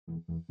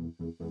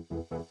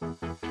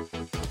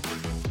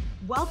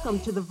Welcome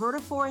to the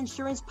Vertifor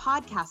Insurance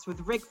Podcast with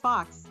Rick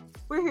Fox.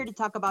 We're here to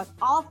talk about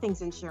all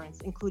things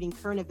insurance, including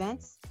current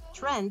events,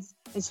 trends,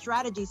 and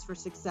strategies for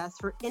success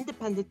for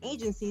independent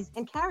agencies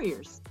and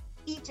carriers.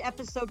 Each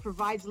episode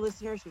provides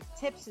listeners with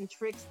tips and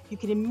tricks you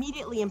can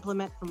immediately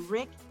implement from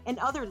Rick and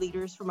other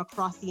leaders from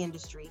across the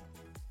industry.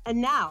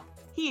 And now,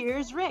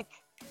 here's Rick.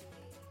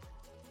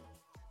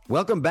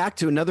 Welcome back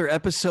to another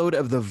episode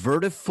of the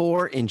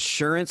Vertifor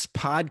Insurance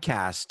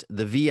Podcast,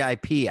 the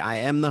VIP. I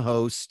am the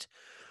host,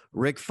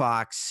 Rick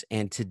Fox,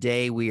 and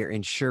today we are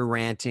insure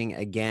ranting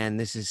again.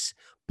 This is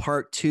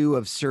part 2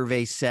 of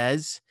Survey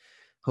Says.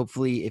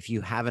 Hopefully, if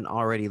you haven't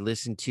already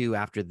listened to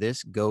after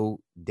this,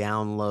 go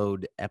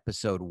download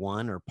episode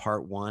 1 or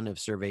part 1 of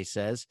Survey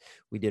Says.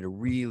 We did a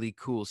really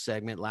cool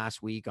segment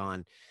last week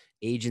on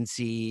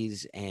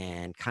agencies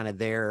and kind of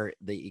the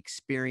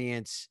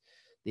experience,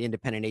 the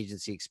independent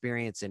agency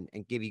experience, and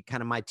give you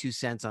kind of my 2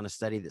 cents on a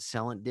study that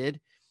Celent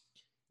did.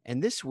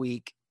 And this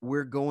week,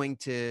 we're going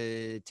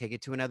to take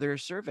it to another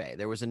survey.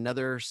 There was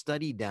another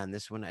study done,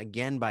 this one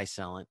again by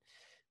Celent.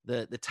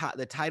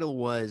 The title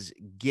was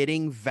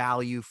Getting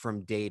Value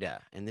from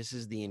Data. And this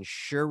is the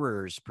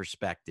insurer's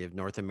perspective,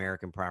 North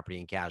American Property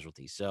and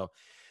Casualty. So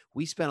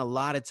we spent a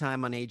lot of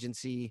time on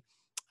agency.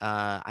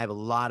 I have a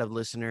lot of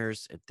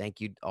listeners.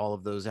 Thank you to all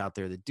of those out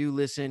there that do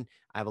listen.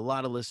 I have a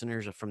lot of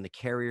listeners from the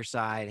carrier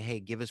side. Hey,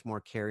 give us more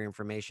carrier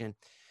information.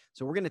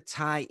 So we're going to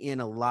tie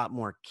in a lot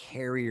more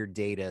carrier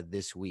data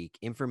this week,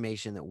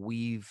 information that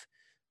we've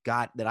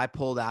got that I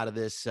pulled out of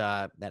this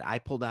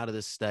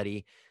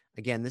study.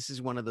 Again, this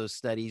is one of those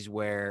studies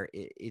where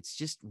it's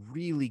just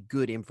really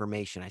good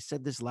information. I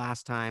said this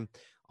last time.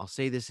 I'll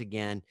say this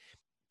again.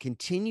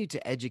 Continue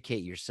to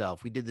educate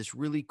yourself. We did this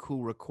really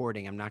cool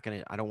recording. I'm not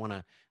even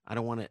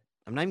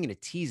going to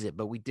tease it,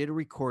 but we did a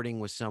recording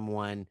with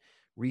someone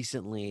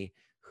recently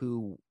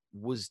who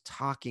was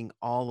talking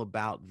all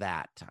about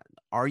that.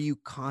 Are you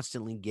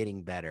constantly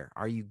getting better?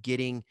 Are you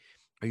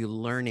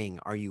learning?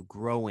 Are you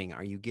growing?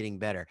 Are you getting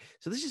better?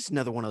 So this is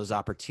another one of those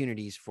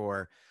opportunities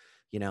for,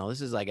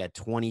 this is like a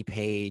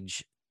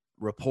 20-page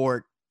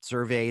report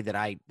survey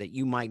that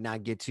you might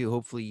not get to.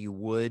 Hopefully you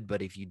would,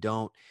 but if you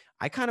don't,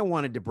 I kind of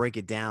wanted to break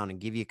it down and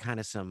give you kind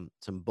of some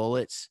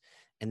bullets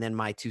and then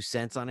my 2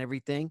 cents on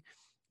everything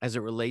as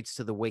it relates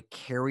to the way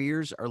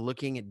carriers are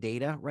looking at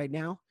data right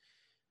now.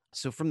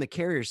 So from the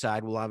carrier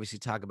side, we'll obviously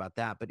talk about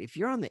that. But if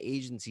you're on the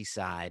agency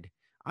side,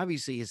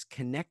 obviously as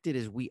connected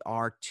as we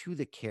are to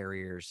the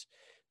carriers,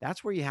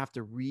 that's where you have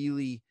to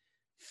really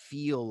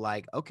feel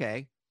like,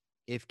 okay,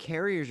 if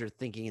carriers are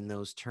thinking in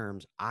those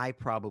terms, I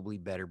probably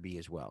better be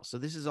as well. So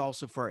this is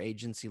also for our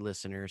agency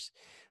listeners,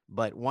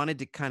 but wanted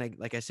to kind of,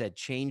 like I said,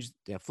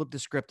 flip the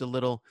script a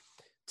little,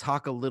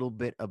 talk a little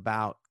bit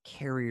about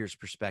carriers'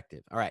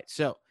 perspective. All right.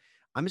 So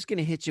I'm just going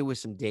to hit you with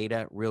some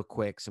data real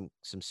quick, some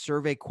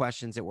survey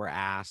questions that were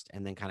asked,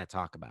 and then kind of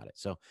talk about it.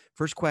 So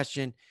first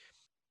question,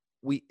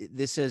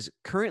 this says,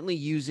 currently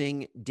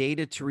using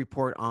data to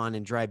report on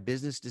and drive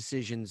business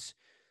decisions.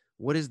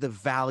 What is the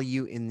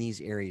value in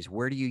these areas?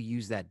 Where do you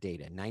use that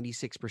data?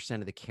 96%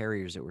 of the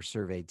carriers that were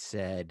surveyed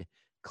said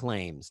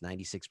claims.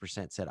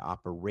 96% said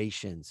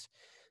operations.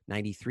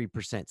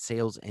 93%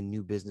 sales and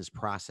new business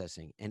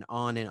processing, and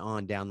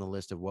on down the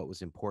list of what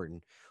was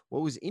important.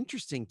 What was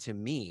interesting to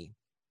me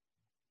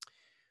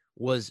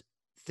was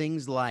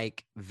things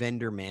like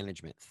vendor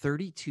management.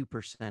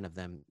 32% of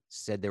them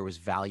said there was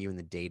value in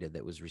the data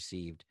that was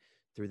received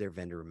through their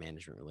vendor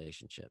management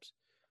relationships.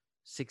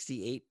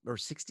 71%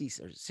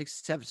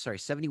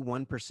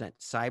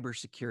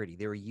 cybersecurity.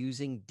 They were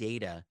using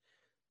data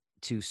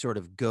to sort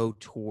of go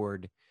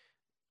toward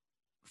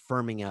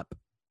firming up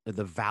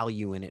the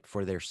value in it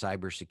for their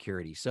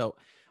cybersecurity. So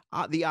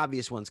the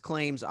obvious ones,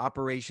 claims,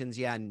 operations,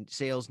 and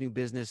sales, new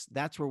business.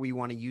 That's where we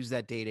want to use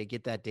that data,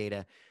 get that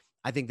data.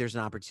 I think there's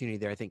an opportunity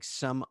there. I think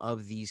some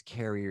of these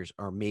carriers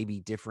are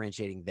maybe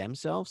differentiating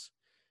themselves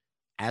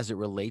as it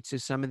relates to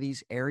some of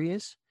these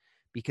areas,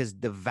 because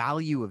the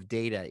value of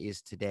data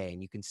is today.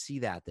 And you can see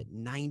that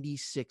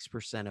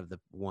 96%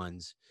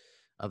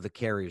 of the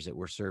carriers that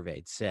were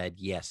surveyed said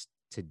yes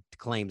to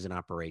claims and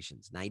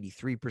operations,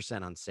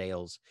 93% on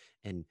sales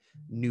and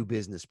new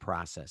business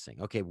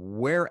processing. Okay,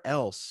 where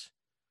else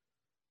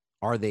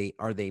are they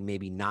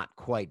maybe not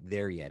quite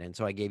there yet? And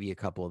so I gave you a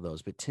couple of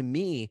those. But to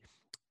me,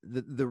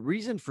 the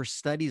reason for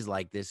studies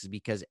like this is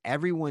because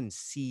everyone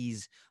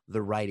sees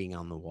the writing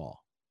on the wall.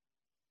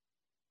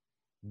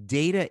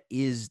 Data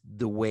is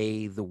the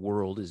way the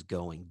world is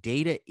going.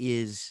 Data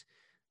is,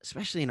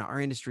 especially in our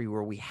industry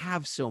where we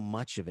have so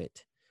much of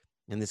it,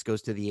 and this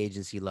goes to the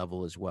agency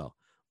level as well.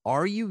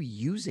 Are you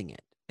using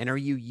it? And are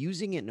you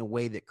using it in a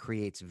way that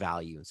creates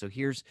value? And so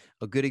here's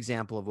a good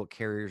example of what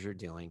carriers are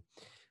doing.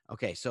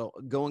 Okay, so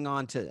going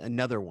on to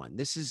another one.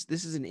 This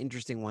is an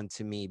interesting one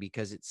to me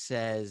because it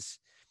says,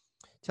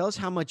 tell us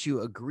how much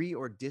you agree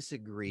or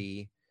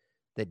disagree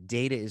that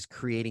data is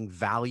creating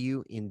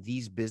value in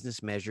these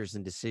business measures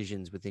and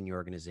decisions within your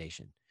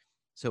organization.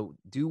 So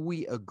do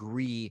we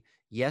agree,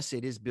 yes,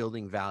 it is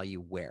building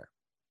value where?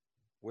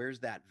 Where's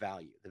that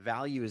value? The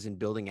value is in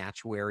building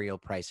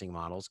actuarial pricing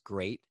models.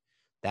 Great.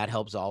 That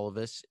helps all of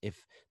us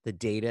if the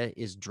data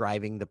is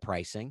driving the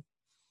pricing.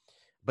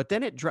 But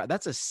then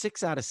that's a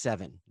 6 out of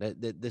 7.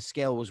 The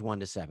scale was 1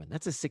 to 7.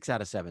 That's a 6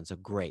 out of 7. So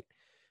great.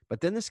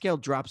 But then the scale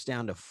drops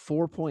down to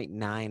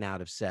 4.9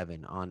 out of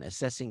 7 on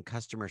assessing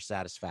customer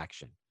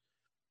satisfaction,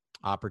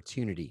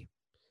 opportunity,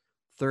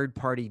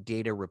 third-party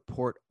data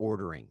report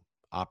ordering,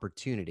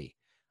 opportunity,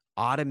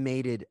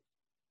 automated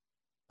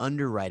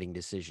underwriting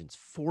decisions,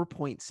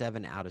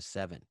 4.7 out of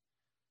 7.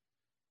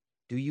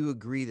 Do you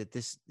agree that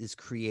this is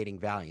creating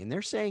value? And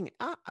they're saying,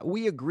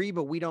 we agree,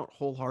 but we don't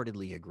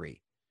wholeheartedly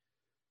agree.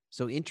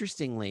 So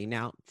interestingly,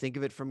 now think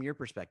of it from your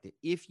perspective.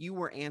 If you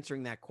were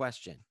answering that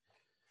question,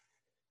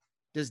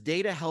 does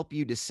data help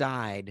you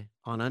decide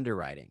on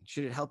underwriting?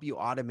 Should it help you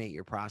automate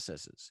your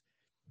processes?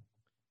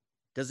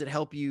 Does it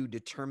help you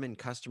determine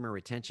customer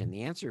retention?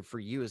 The answer for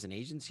you as an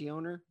agency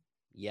owner,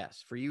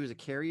 yes. For you as a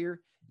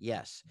carrier,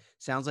 yes.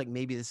 Sounds like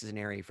maybe this is an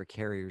area for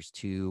carriers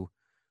to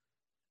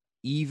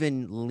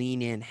even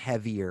lean in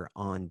heavier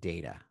on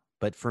data.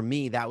 But for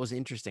me, that was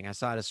interesting. I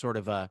saw it as sort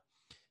of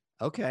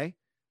okay,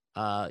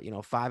 5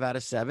 out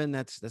of 7,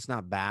 that's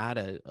not bad.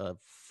 A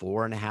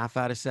 4.5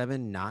 out of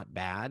 7, not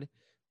bad,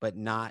 but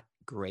not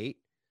great.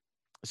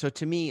 So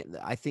to me,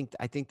 I think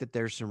that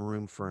there's some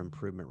room for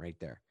improvement right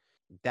there.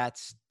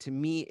 That's, to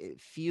me, it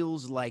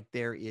feels like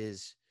there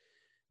is,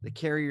 the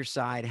carrier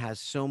side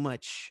has so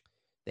much,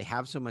 they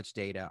have so much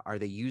data. Are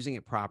they using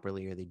it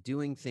properly? Are they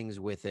doing things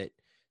with it?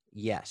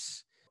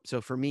 Yes. So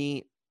for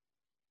me,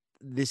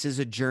 this is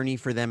a journey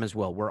for them as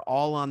well. We're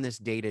all on this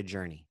data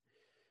journey.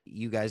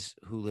 You guys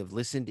who have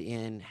listened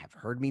in have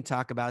heard me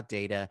talk about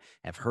data,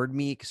 have heard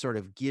me sort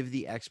of give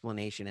the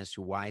explanation as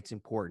to why it's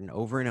important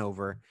over and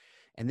over.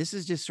 And this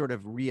is just sort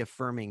of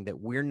reaffirming that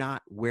we're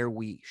not where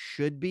we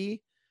should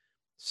be.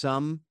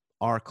 Some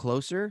are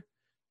closer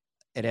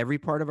at every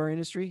part of our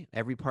industry,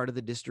 every part of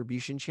the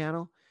distribution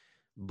channel,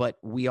 but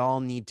we all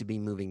need to be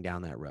moving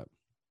down that road.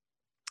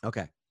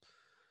 Okay.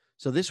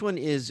 So this one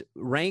is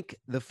rank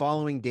the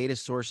following data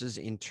sources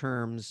in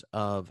terms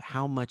of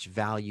how much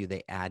value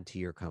they add to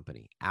your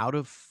company. Out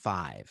of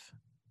 5,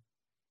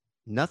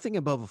 nothing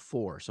above a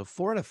 4. So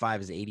 4 out of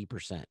 5 is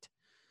 80%.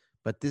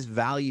 But this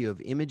value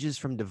of images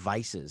from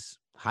devices,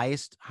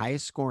 highest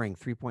scoring,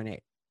 3.8.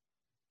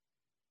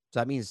 So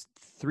that means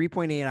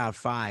 3.8 out of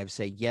 5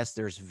 say, yes,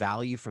 there's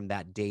value from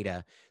that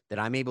data that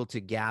I'm able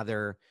to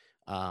gather,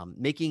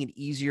 making it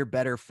easier,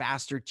 better,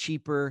 faster,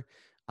 cheaper,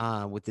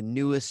 with the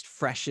newest,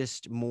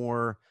 freshest,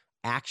 more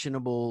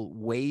actionable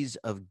ways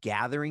of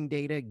gathering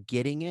data,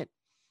 getting it,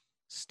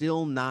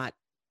 still not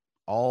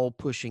all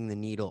pushing the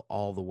needle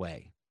all the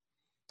way.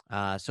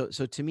 So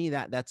to me,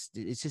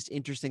 it's just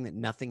interesting that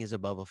nothing is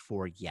above a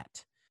 4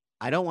 yet.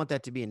 I don't want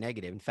that to be a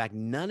negative. In fact,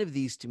 none of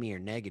these to me are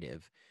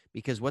negative,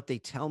 because what they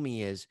tell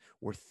me is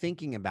we're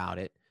thinking about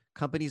it.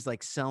 Companies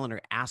like Celent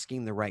are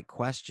asking the right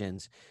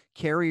questions.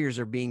 Carriers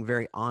are being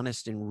very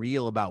honest and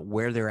real about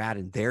where they're at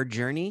in their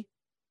journey.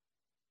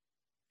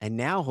 And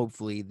now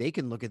hopefully they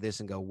can look at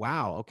this and go,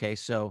 wow, okay,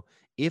 so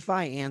if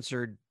I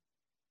answered,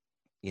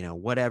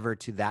 whatever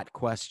to that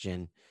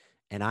question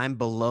and I'm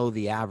below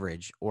the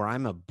average, or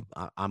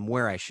I'm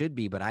where I should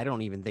be, but I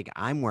don't even think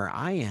I'm where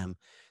I am,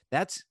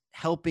 that's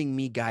helping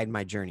me guide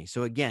my journey.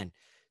 So again,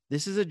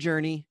 this is a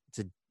journey.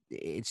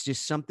 It's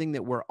just something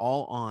that we're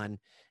all on,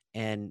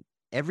 and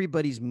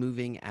everybody's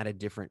moving at a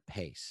different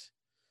pace.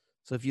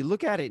 So if you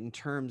look at it in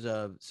terms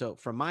of, so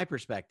from my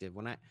perspective,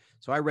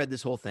 I read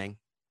this whole thing,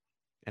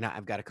 and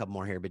I've got a couple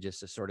more here, but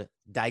just to sort of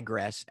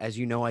digress, as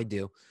you know, I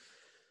do.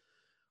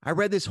 I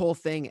read this whole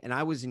thing and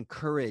I was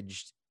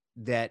encouraged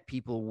that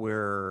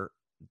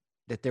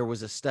that there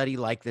was a study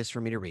like this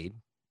for me to read.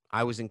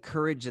 I was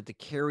encouraged that the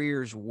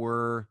carriers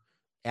were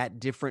at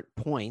different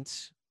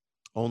points,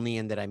 only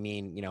in that, I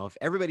mean, if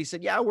everybody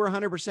said, yeah, we're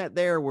 100%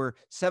 there, we're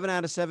 7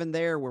 out of 7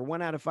 there, we're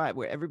 1 out of 5,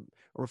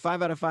 we're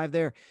 5 out of 5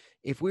 there.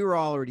 If we were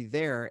already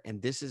there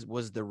and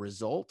was the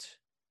result,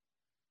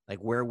 like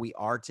where we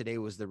are today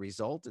was the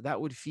result, that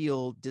would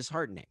feel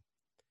disheartening.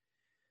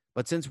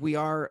 But since we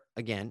are,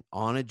 again,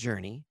 on a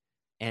journey,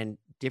 and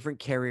different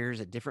carriers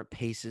at different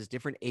paces,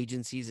 different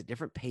agencies at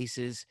different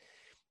paces,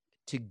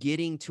 to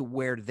getting to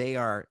where they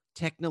are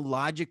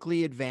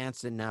technologically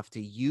advanced enough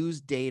to use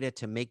data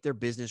to make their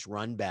business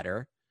run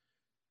better,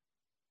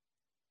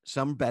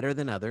 some better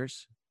than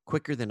others,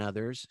 quicker than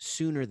others,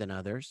 sooner than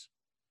others.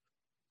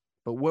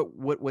 But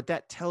what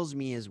that tells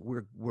me is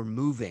we're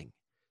moving.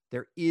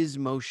 There is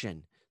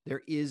motion.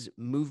 There is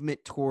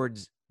movement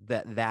towards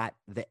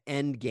the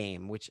end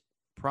game, which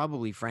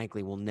probably,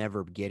 frankly, we'll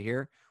never get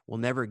here. We'll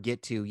never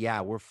get to,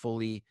 we're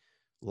fully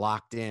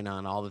locked in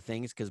on all the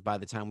things, because by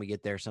the time we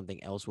get there,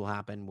 something else will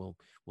happen. We'll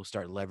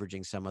start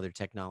leveraging some other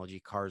technology.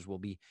 Cars will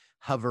be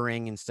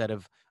hovering instead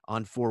of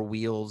on 4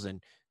 wheels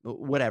and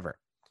whatever.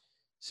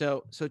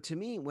 So to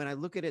me, when I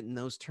look at it in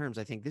those terms,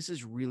 I think this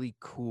is really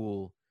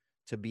cool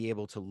to be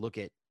able to look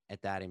at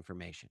that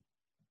information.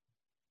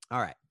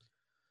 All right.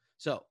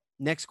 So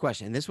Next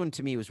question. And this one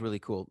to me was really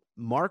cool.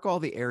 Mark all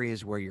the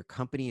areas where your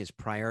company is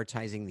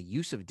prioritizing the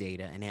use of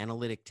data and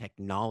analytic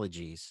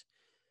technologies,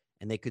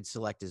 and they could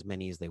select as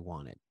many as they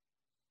wanted.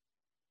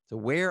 So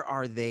where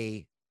are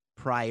they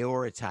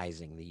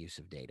prioritizing the use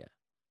of data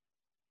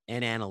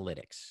and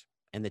analytics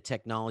and the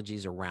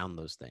technologies around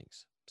those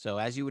things? So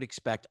as you would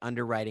expect,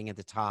 underwriting at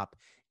the top,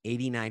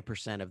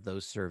 89% of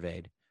those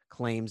surveyed,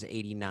 claims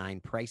 89,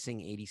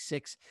 pricing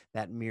 86.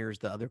 That mirrors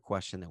the other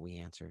question that we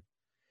answered.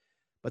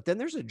 But then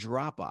there's a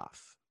drop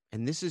off.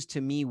 And this is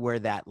to me where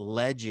that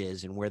ledge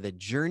is and where the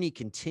journey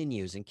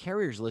continues. And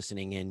carriers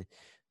listening in,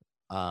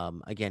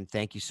 again,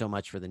 thank you so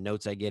much for the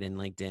notes I get in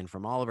LinkedIn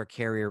from all of our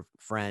carrier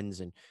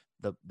friends and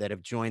that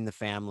have joined the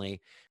family.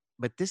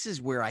 But this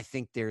is where I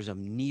think there's a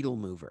needle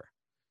mover.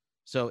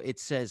 So it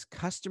says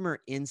customer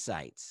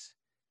insights,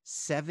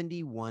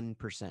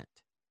 71%.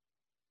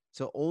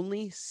 So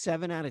only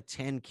 7 out of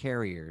 10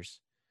 carriers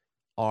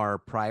are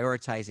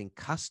prioritizing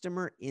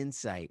customer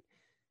insight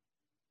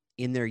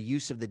in their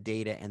use of the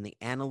data and the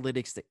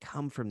analytics that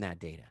come from that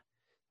data.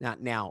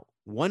 Now,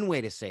 one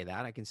way to say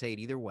that, I can say it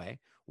either way.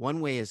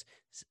 One way is,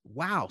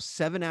 wow,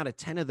 7 out of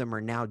 10 of them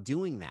are now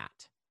doing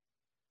that.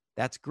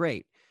 That's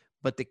great.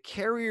 But the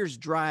carriers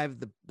drive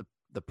the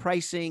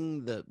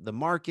pricing, the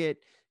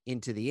market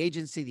into the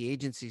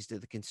agencies to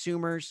the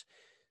consumers.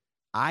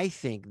 I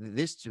think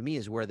this to me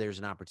is where there's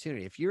an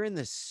opportunity. If you're in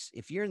the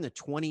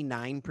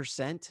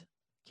 29%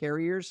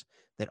 carriers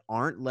that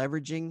aren't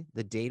leveraging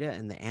the data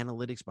and the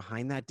analytics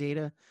behind that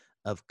data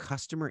of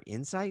customer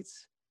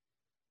insights,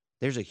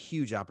 there's a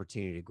huge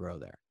opportunity to grow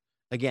there.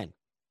 Again,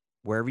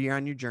 wherever you're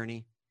on your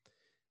journey,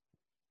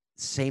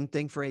 same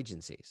thing for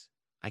agencies.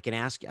 I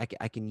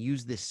can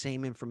use this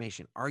same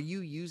information. Are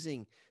you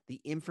using the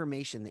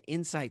information, the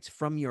insights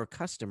from your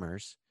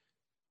customers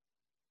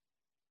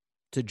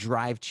to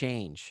drive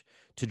change,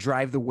 to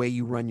drive the way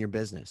you run your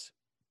business?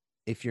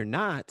 If you're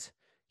not,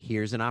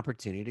 here's an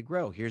opportunity to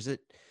grow. Here's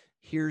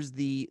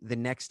the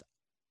next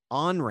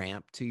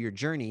on-ramp to your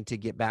journey to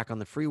get back on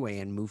the freeway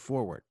and move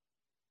forward.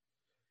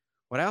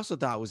 What I also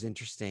thought was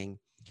interesting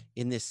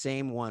in this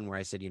same one where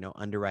I said,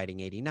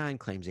 underwriting 89,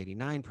 claims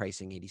 89,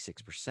 pricing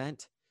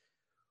 86%,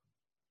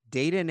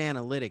 data and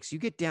analytics, you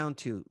get down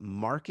to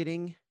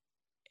marketing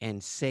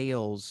and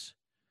sales,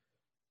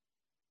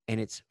 and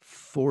it's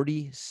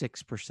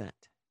 46%.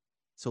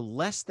 So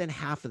less than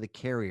half of the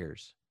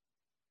carriers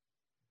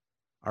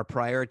are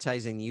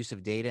prioritizing the use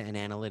of data and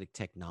analytic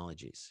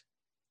technologies.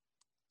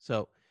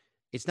 So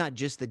it's not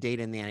just the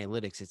data and the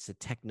analytics, it's the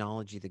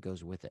technology that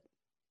goes with it.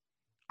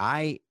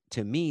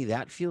 To me,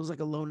 that feels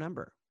like a low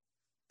number.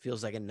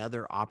 Feels like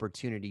another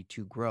opportunity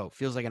to grow.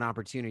 Feels like an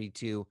opportunity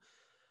to,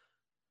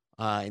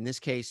 in this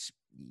case,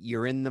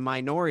 you're in the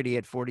minority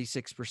at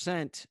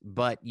 46%,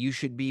 but you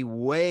should be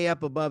way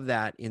up above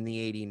that in the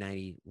 80,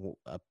 90,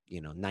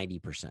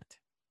 90%.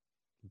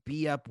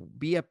 Be up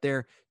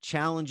there,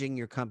 challenging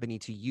your company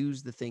to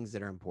use the things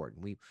that are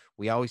important.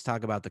 We always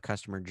talk about the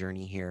customer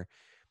journey here.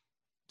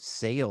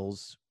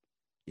 Sales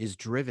is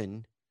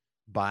driven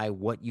by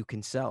what you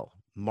can sell.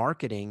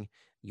 Marketing,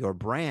 your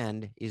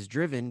brand, is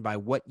driven by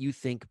what you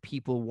think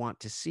people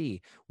want to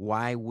see.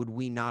 Why would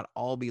we not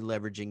all be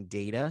leveraging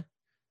data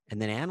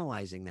and then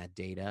analyzing that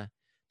data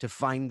to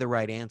find the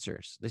right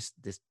answers? This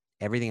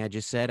everything I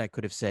just said, I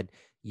could have said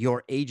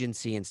your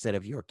agency instead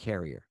of your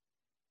carrier.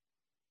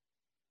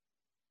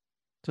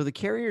 So the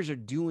carriers are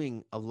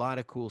doing a lot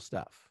of cool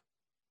stuff.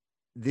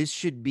 This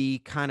should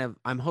be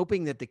I'm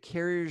hoping that the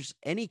carriers,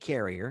 any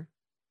carrier,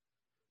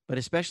 but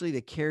especially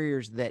the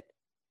carriers that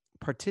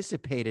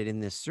participated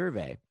in this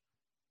survey,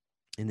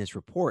 in this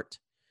report,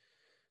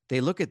 they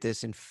look at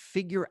this and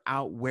figure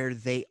out where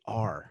they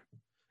are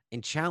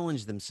and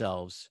challenge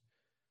themselves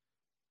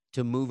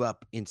to move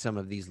up in some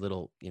of these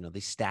little,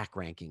 these stack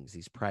rankings,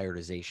 these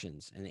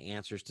prioritizations, and the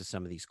answers to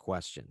some of these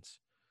questions.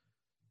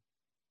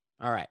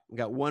 All right, we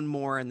got one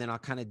more, and then I'll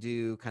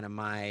do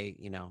my,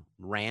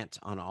 rant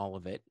on all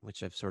of it,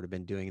 which I've sort of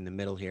been doing in the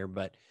middle here.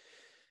 But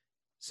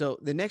so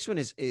the next one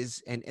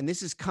is and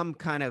this has come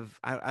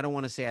I don't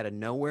want to say out of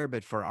nowhere,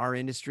 but for our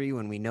industry,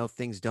 when we know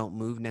things don't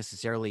move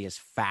necessarily as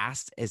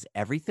fast as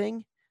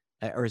everything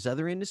or as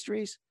other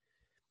industries,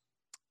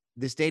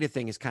 this data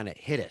thing has kind of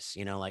hit us,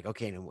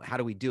 okay, how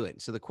do we do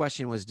it? So the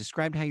question was,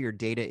 describe how your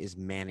data is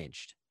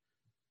managed.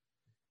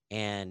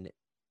 And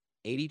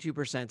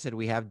 82% said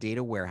we have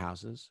data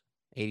warehouses.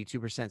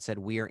 82% said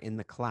we are in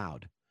the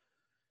cloud.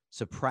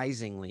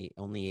 Surprisingly,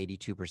 only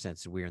 82%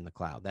 said we're in the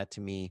cloud. That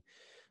to me,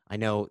 I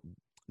know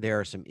there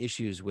are some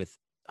issues with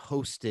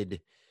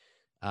hosted,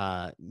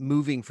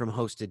 moving from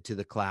hosted to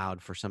the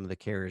cloud for some of the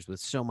carriers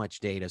with so much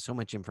data, so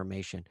much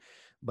information.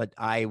 But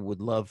I would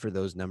love for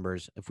those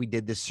numbers. If we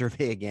did this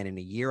survey again in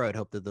a year, I'd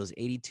hope that those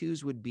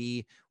 82s would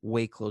be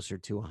way closer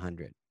to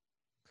 100.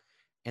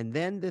 And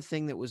then the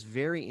thing that was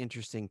very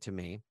interesting to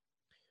me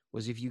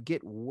was if you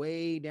get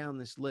way down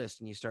this list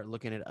and you start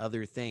looking at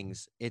other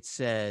things, it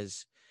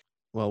says,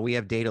 well, we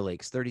have data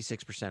lakes.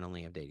 36%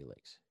 only have data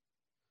lakes.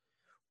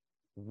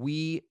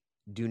 We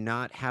do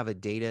not have a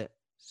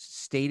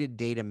stated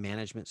data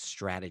management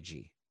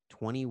strategy.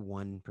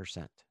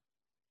 21%.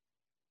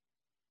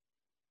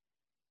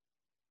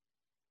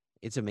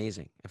 It's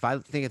amazing. If I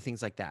think of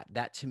things like that,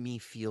 that to me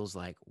feels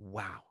like,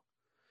 wow.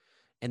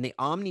 And the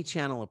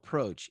omni-channel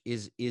approach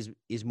is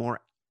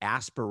more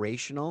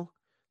aspirational.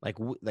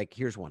 Like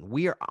here's one.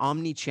 We are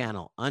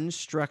omni-channel,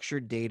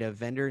 unstructured data,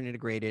 vendor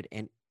integrated,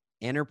 and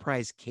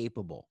enterprise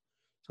capable.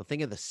 So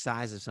think of the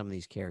size of some of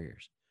these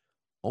carriers.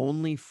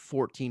 Only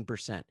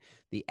 14%.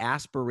 The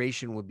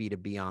aspiration would be to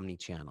be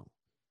omni-channel,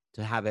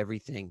 to have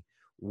everything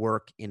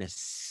work in a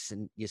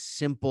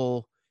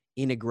simple,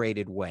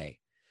 integrated way.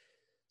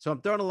 So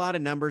I'm throwing a lot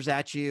of numbers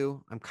at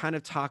you. I'm kind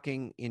of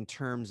talking in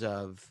terms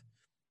of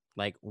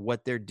like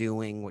what they're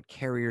doing, what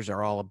carriers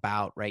are all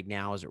about right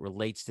now as it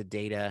relates to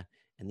data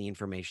and the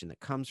information that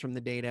comes from the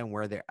data and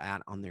where they're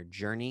at on their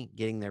journey,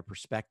 getting their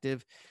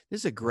perspective.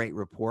 This is a great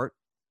report.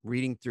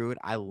 Reading through it,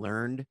 I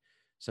learned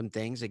some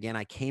things. Again,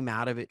 I came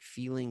out of it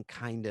feeling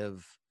kind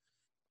of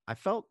I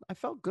felt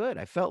good.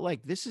 I felt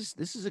like this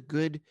is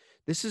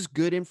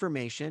good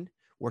information.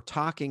 We're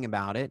talking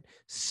about it.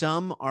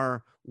 Some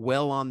are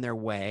well on their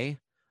way.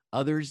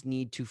 Others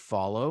need to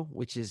follow,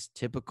 which is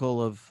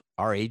typical of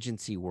our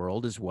agency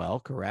world as well,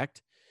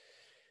 correct?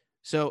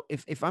 So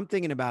if I'm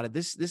thinking about it,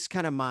 this is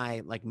kind of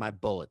my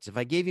bullets. If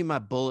I gave you my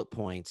bullet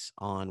points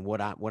on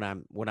what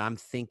I'm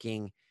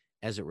thinking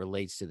as it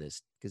relates to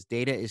this, because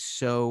data is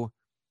so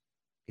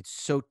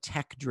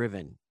tech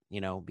driven,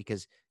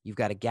 because you've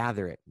got to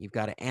gather it, you've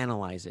got to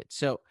analyze it.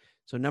 So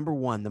number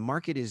one, the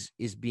market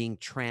is being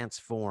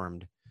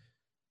transformed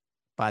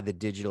by the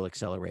digital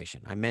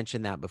acceleration. I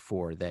mentioned that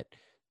before, that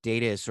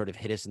data has sort of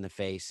hit us in the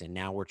face and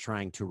now we're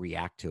trying to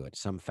react to it,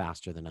 some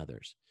faster than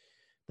others.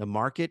 The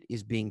market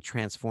is being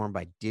transformed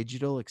by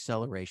digital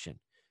acceleration.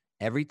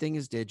 Everything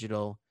is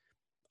digital.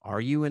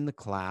 Are you in the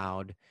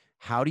cloud?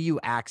 How do you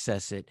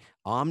access it?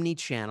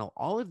 Omni-channel,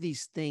 all of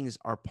these things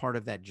are part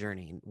of that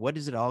journey. And what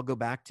does it all go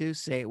back to?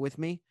 Say it with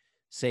me.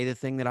 Say the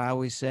thing that I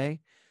always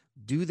say.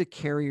 Do the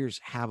carriers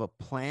have a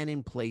plan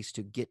in place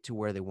to get to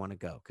where they want to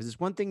go? Because it's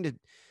one thing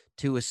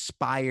to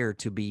aspire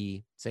to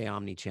be, say,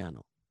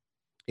 omni-channel.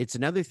 It's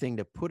another thing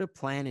to put a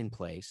plan in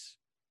place,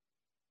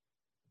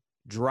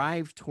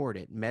 drive toward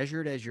it,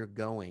 measure it as you're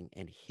going,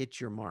 and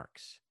hit your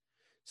marks.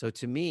 So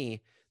to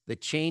me, the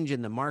change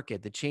in the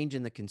market, the change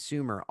in the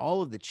consumer,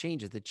 all of the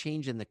changes, the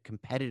change in the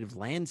competitive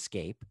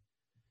landscape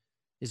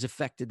has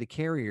affected the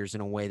carriers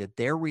in a way that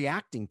they're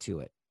reacting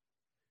to it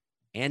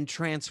and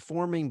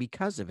transforming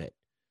because of it,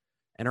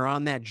 and are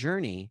on that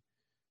journey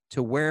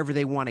to wherever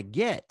they want to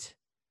get.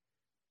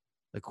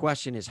 The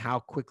question is, how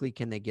quickly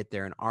can they get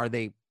there? And are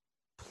they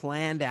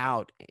planned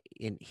out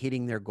in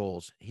hitting their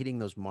goals, hitting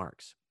those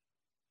marks?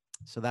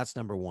 So that's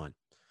number one.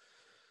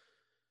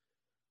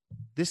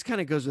 This kind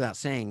of goes without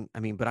saying,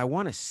 but I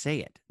want to say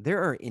it.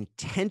 There are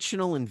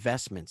intentional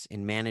investments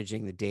in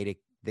managing the data,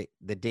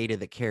 the data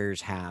that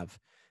carriers have,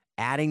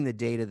 adding the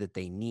data that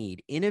they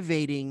need,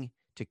 innovating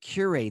to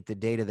curate the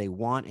data they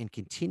want, and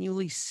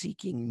continually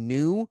seeking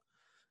new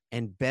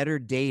and better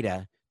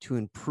data to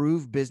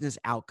improve business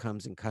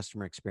outcomes and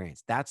customer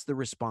experience. That's the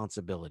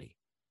responsibility.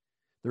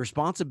 The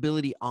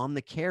responsibility on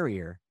the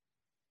carrier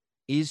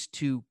is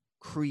to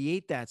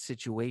create that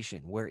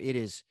situation where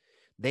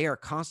they are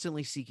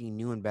constantly seeking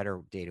new and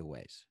better data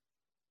ways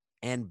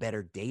and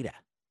better data.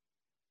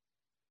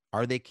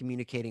 Are they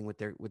communicating with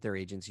their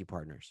agency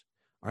partners?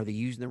 Are they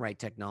using the right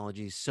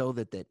technologies so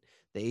that the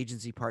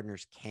agency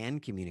partners can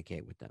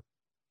communicate with them?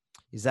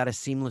 Is that a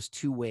seamless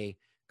two-way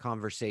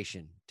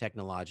conversation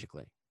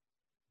technologically?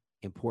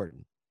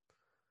 Important.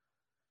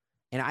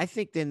 And I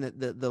think then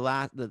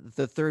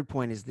the third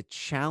point is the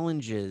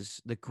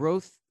challenges, the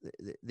growth,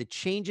 the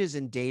changes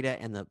in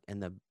data and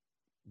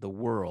the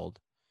world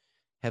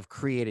have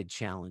created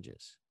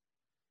challenges.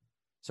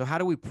 So how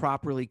do we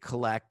properly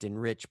collect,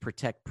 enrich,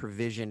 protect,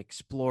 provision,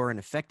 explore, and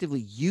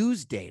effectively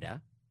use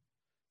data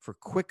for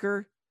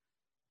quicker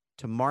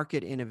to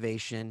market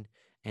innovation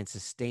and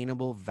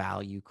sustainable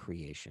value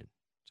creation?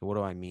 So what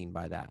do I mean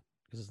by that?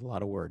 Because there's a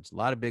lot of words, a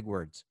lot of big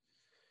words.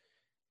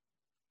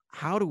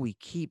 How do we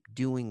keep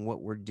doing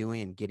what we're doing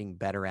and getting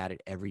better at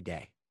it every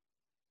day?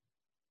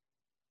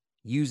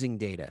 Using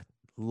data,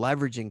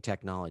 leveraging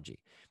technology.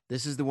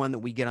 This is the one that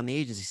we get on the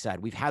agency side.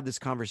 We've had this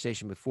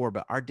conversation before,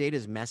 but our data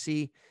is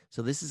messy,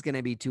 so this is going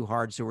to be too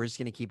hard, so we're just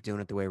going to keep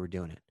doing it the way we're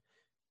doing it.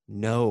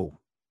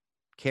 No.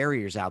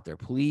 Carriers out there,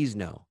 please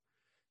no.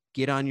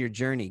 Get on your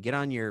journey. Get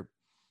on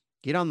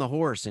the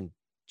horse and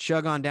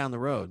chug on down the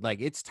road.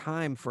 Like, it's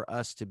time for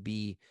us to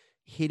be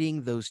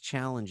hitting those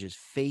challenges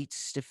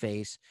face to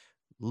face,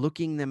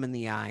 looking them in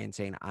the eye and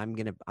saying, I'm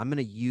going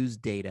to use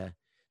data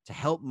to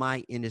help my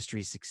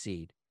industry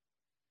succeed.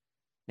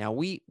 Now,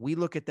 we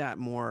look at that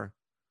more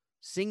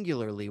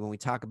singularly when we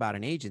talk about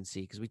an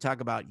agency, because we talk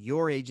about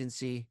your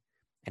agency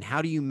and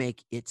how do you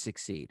make it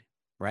succeed,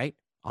 right?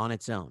 On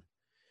its own.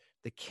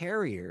 The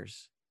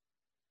carriers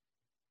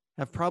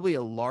have probably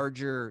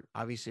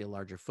obviously a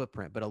larger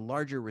footprint, but a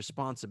larger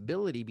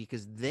responsibility,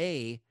 because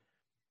they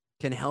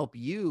can help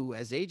you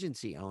as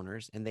agency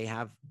owners, and they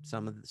have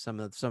some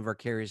of our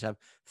carriers have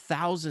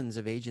thousands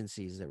of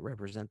agencies that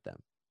represent them.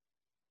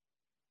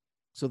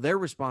 So their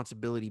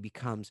responsibility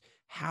becomes,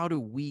 how do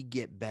we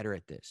get better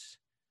at this?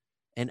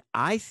 And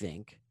I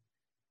think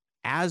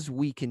as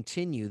we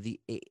continue, the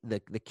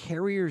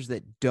carriers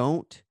that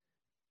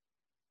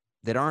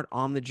aren't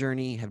on the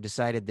journey have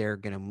decided they're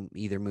going to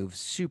either move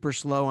super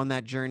slow on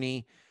that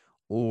journey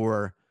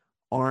or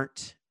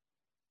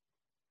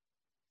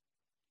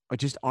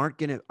just aren't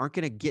going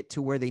to get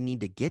to where they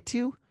need to get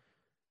to.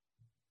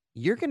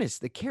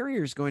 The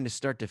carrier is going to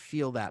start to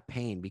feel that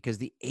pain, because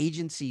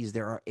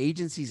there are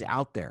agencies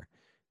out there.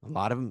 A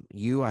lot of them,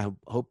 I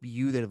hope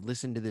you that have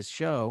listened to this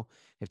show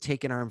have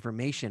taken our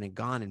information and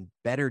gone and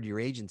bettered your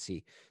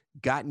agency,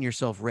 gotten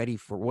yourself ready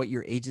for what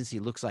your agency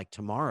looks like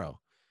tomorrow.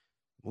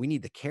 We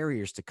need the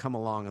carriers to come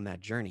along on that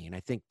journey. And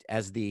I think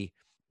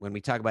when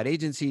we talk about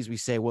agencies, we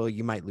say, well,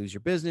 you might lose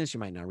your business. You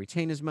might not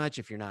retain as much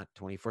if you're not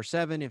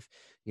 24/7, if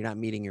you're not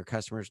meeting your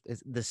customers.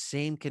 The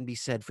same can be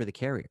said for the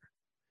carrier.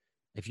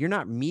 If you're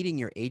not meeting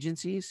your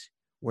agencies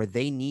where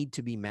they need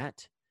to be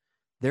met,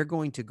 they're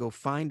going to go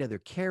find other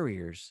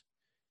carriers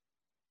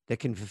that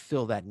can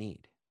fulfill that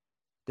need.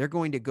 They're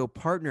going to go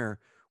partner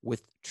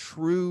with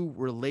true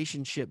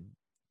relationships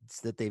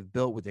that they've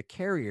built with the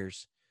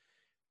carriers,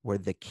 where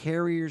the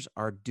carriers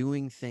are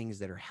doing things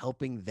that are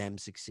helping them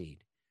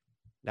succeed.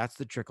 That's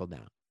the trickle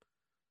down.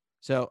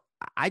 So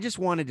I just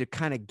wanted to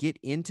kind of get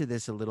into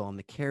this a little on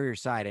the carrier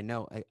side. I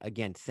know,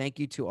 again, thank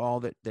you to all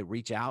that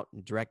reach out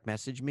and direct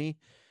message me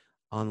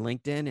on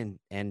LinkedIn.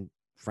 And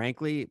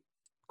frankly,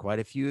 quite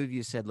a few of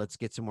you said, let's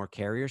get some more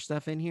carrier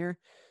stuff in here.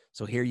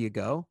 So here you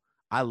go.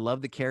 I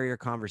love the carrier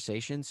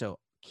conversation. So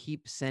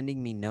keep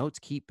sending me notes.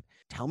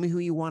 Tell me who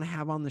you want to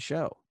have on the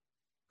show.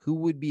 Who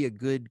would be a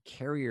good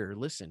carrier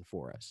listen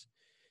for us?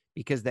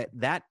 Because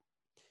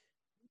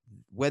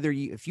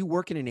if you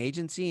work in an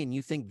agency and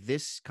you think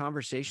this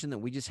conversation that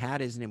we just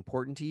had isn't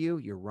important to you,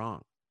 you're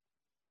wrong.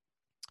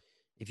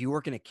 If you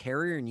work in a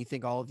carrier and you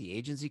think all of the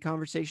agency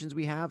conversations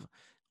we have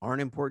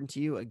aren't important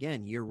to you,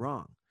 again, you're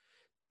wrong.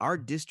 Our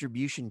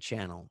distribution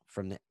channel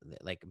from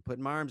I'm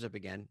putting my arms up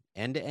again,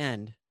 end to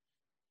end,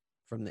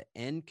 from the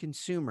end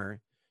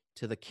consumer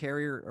to the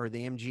carrier or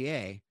the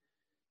MGA,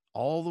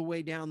 all the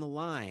way down the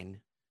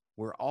line,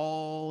 we're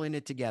all in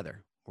it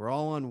together. We're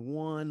all on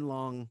one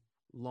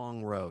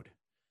long road.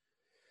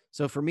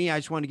 So for me, I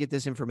just want to get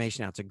this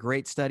information out. It's a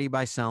great study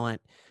by Celent.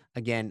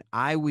 Again,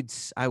 I would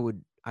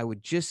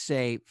just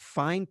say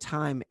find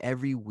time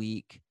every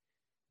week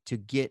to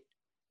get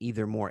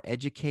either more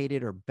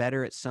educated or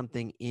better at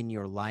something in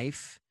your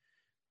life,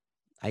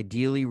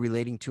 ideally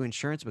relating to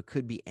insurance, but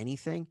could be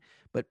anything.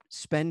 But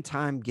spend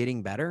time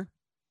getting better.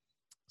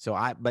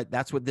 But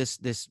that's what this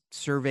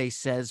survey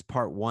says,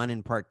 part 1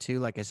 and part 2.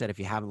 Like I said, if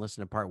you haven't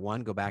listened to part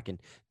 1, go back and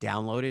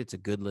download it. It's a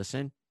good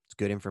listen. It's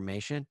good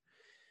information.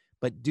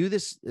 But do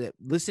this,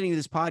 listening to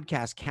this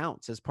podcast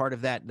counts as part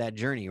of that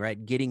journey,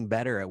 right? Getting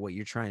better at what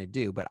you're trying to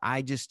do. But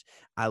I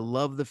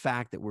love the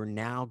fact that we're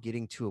now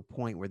getting to a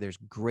point where there's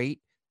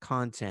great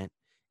content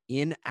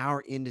in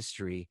our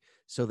industry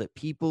so that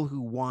people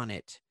who want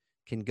it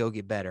can go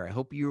get better. I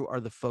hope you are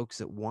the folks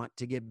that want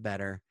to get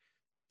better.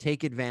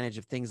 Take advantage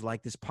of things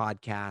like this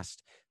podcast,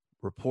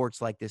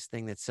 reports like this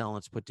thing that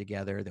Celent's put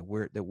together that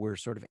we're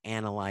sort of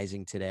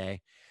analyzing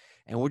today.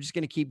 And we're just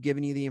going to keep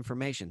giving you the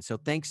information. So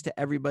thanks to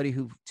everybody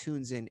who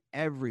tunes in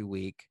every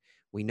week.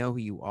 We know who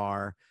you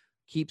are.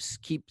 Keep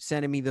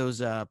sending me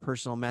those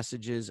personal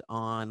messages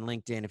on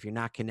LinkedIn. If you're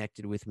not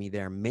connected with me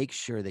there, make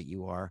sure that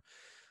you are.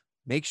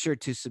 Make sure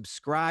to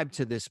subscribe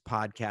to this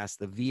podcast,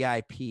 the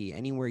VIP,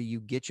 anywhere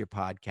you get your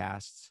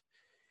podcasts.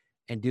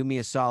 And do me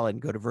a solid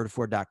and go to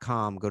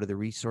vertafore.com, go to the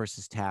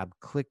resources tab,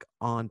 click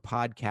on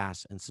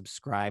podcasts and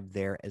subscribe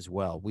there as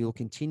well. We will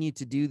continue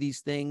to do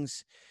these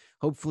things.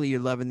 Hopefully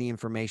you're loving the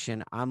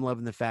information. I'm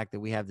loving the fact that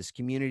we have this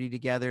community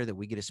together, that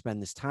we get to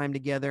spend this time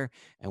together,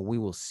 and we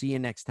will see you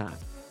next time.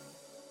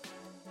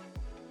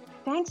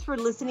 Thanks for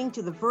listening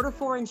to the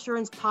Vertafore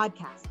Insurance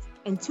Podcast,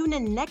 and tune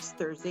in next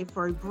Thursday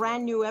for a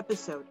brand new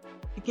episode.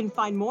 You can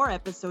find more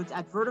episodes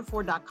at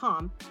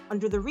vertafore.com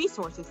under the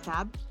resources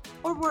tab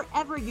or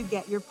wherever you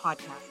get your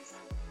podcasts.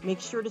 Make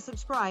sure to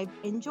subscribe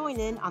and join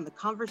in on the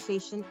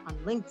conversation on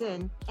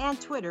LinkedIn and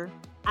Twitter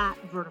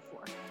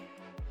 @Vertafore.